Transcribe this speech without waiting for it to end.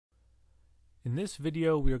In this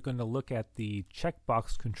video, we are going to look at the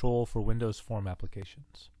checkbox control for Windows Form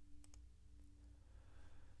applications.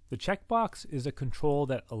 The checkbox is a control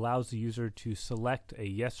that allows the user to select a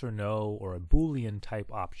yes or no or a Boolean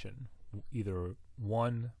type option, either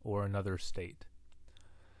one or another state.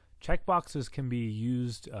 Checkboxes can be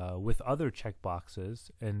used with other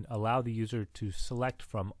checkboxes and allow the user to select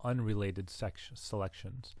from unrelated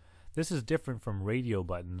selections. This is different from radio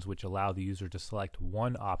buttons, which allow the user to select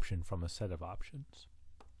one option from a set of options.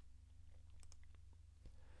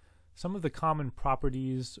 Some of the common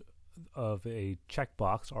properties of a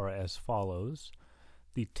checkbox are as follows.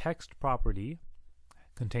 The text property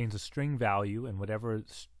contains a string value, and whatever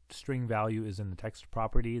string value is in the text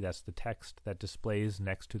property, that's the text that displays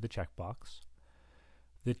next to the checkbox.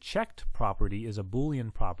 The checked property is a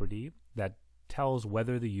Boolean property that tells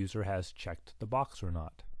whether the user has checked the box or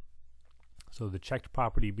not. So the checked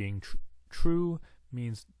property being true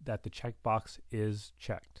means that the checkbox is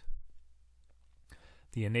checked.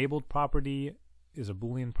 The enabled property is a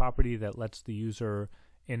Boolean property that lets the user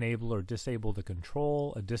enable or disable the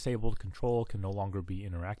control. A disabled control can no longer be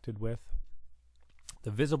interacted with.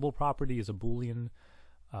 The visible property is a Boolean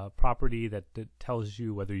property that tells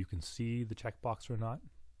you whether you can see the checkbox or not.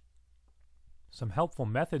 Some helpful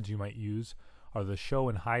methods you might use are the show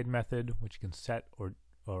and hide method, which can set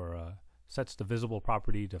or sets the visible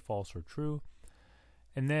property to false or true.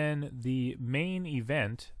 And then the main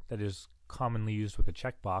event that is commonly used with a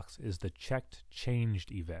checkbox is the checked changed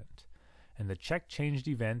event. And the checked changed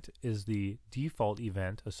event is the default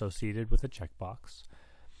event associated with a checkbox.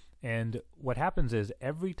 And what happens is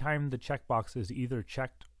every time the checkbox is either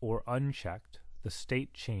checked or unchecked, the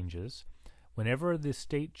state changes. Whenever the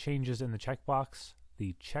state changes in the checkbox,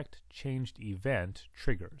 the checked changed event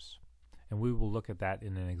triggers. And we will look at that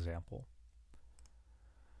in an example.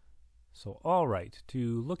 So alright,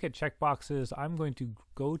 to look at checkboxes, I'm going to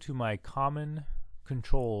go to my Common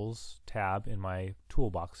Controls tab in my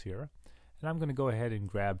toolbox here, and I'm going to go ahead and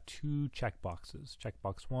grab two checkboxes,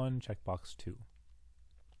 checkbox 1, checkbox 2.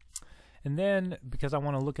 And then, because I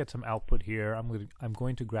want to look at some output here, I'm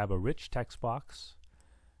going to grab a rich text box,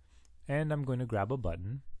 and I'm going to grab a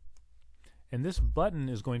button. And this button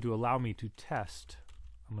is going to allow me to test.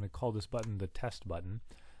 I'm going to call this button the test button.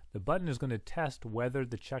 The button is going to test whether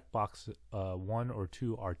the checkbox 1 or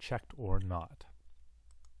 2 are checked or not.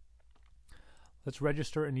 Let's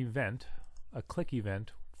register an event, a click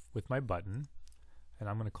event, with my button, and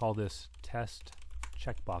I'm going to call this test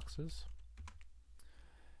checkboxes.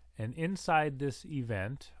 And inside this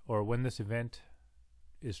event, or when this event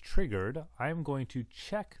is triggered, I'm going to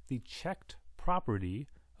check the checked property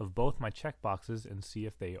of both my checkboxes and see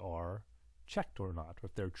if they are checked or not, or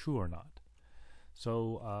if they're true or not.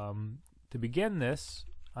 So to begin this,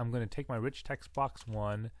 I'm going to take my rich text box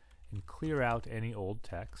 1 and clear out any old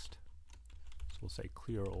text. So we'll say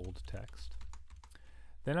clear old text.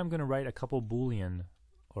 Then I'm going to write a couple Boolean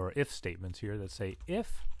or if statements here that say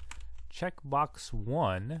if checkbox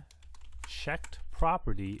 1 checked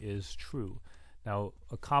property is true. Now,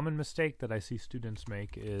 a common mistake that I see students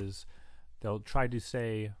make is they'll try to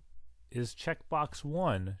say, is checkbox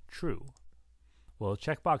 1 true? Well,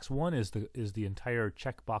 checkbox 1 is the entire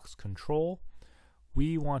checkbox control.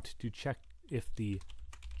 We want to check if the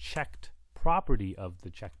checked property of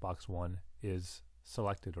the checkbox 1 is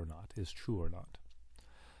selected or not, is true or not.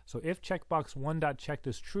 So if checkbox 1.checked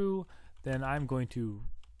is true, then I'm going to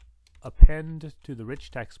append to the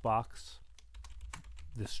rich text box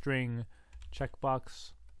the string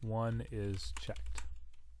checkbox 1 is checked.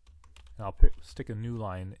 And I'll stick a new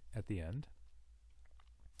line at the end.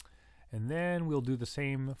 And then we'll do the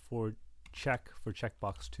same for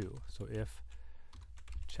checkbox 2. So if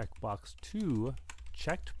checkbox 2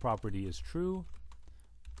 checked property is true,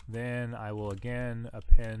 then I will again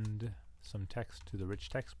append some text to the rich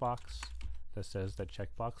text box that says that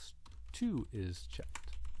checkbox 2 is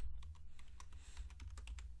checked.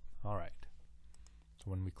 Alright.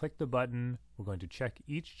 So when we click the button, we're going to check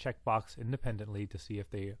each checkbox independently to see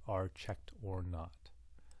if they are checked or not.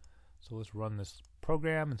 So let's run this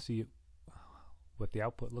program and see what the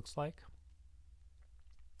output looks like.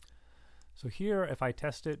 So here, if I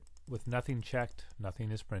test it with nothing checked,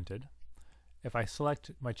 nothing is printed. If I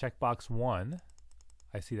select my checkbox 1,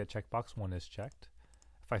 I see that checkbox 1 is checked.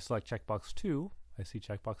 If I select checkbox 2, I see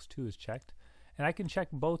checkbox 2 is checked. And I can check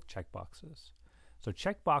both checkboxes. So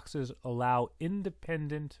checkboxes allow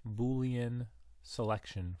independent Boolean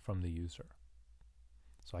selection from the user.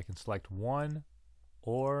 So I can select one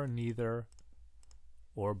or neither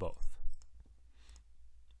or both.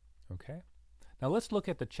 Okay. Now let's look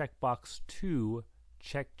at the checkbox 2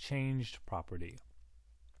 check changed property.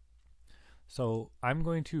 So I'm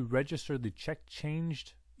going to register the check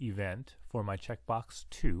changed event for my checkbox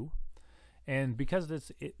 2. And because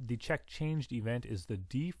the check changed event is the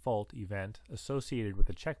default event associated with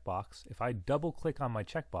the checkbox, if I double click on my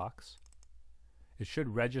checkbox, it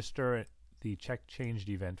should register the check changed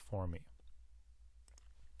event for me.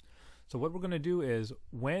 So what we're going to do is,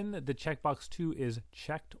 when the checkbox 2 is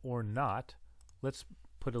checked or not, let's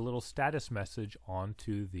put a little status message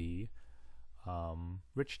onto the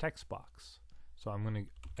rich text box. So I'm going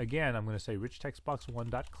to say rich text box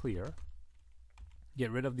 1.clear, get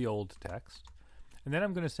rid of the old text, and then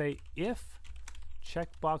I'm going to say if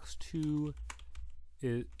checkbox 2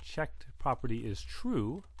 is checked property is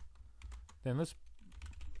true, then let's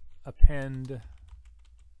append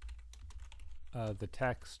the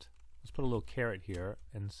text. Let's put a little caret here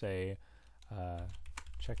and say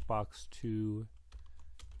checkbox 2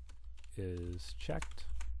 is checked,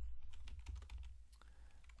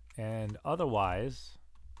 and otherwise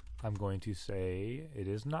I'm going to say it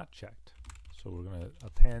is not checked. So we're going to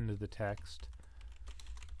append the text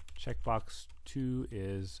checkbox 2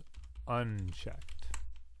 is unchecked.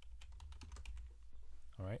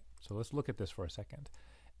 Alright, so let's look at this for a second.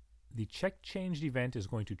 The check changed event is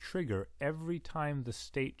going to trigger every time the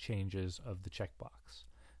state changes of the checkbox.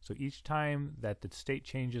 So each time that the state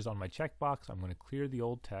changes on my checkbox, I'm going to clear the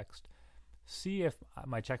old text, see if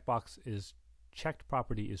my checkbox is checked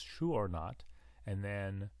property is true or not, and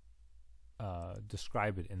then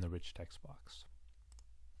describe it in the rich text box.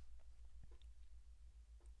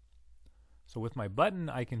 So with my button,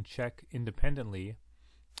 I can check independently.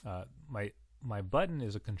 My button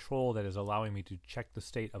is a control that is allowing me to check the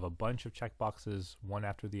state of a bunch of checkboxes one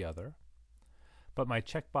after the other. But my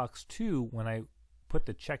checkbox 2, when I put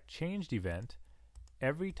the check changed event,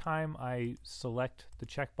 every time I select the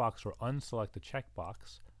checkbox or unselect the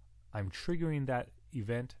checkbox, I'm triggering that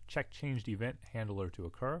event, check changed event handler to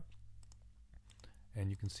occur. And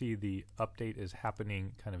you can see the update is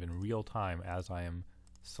happening kind of in real time as I am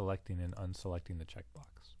selecting and unselecting the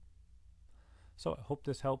checkbox. So I hope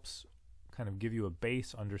this helps kind of give you a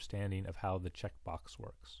base understanding of how the checkbox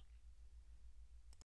works.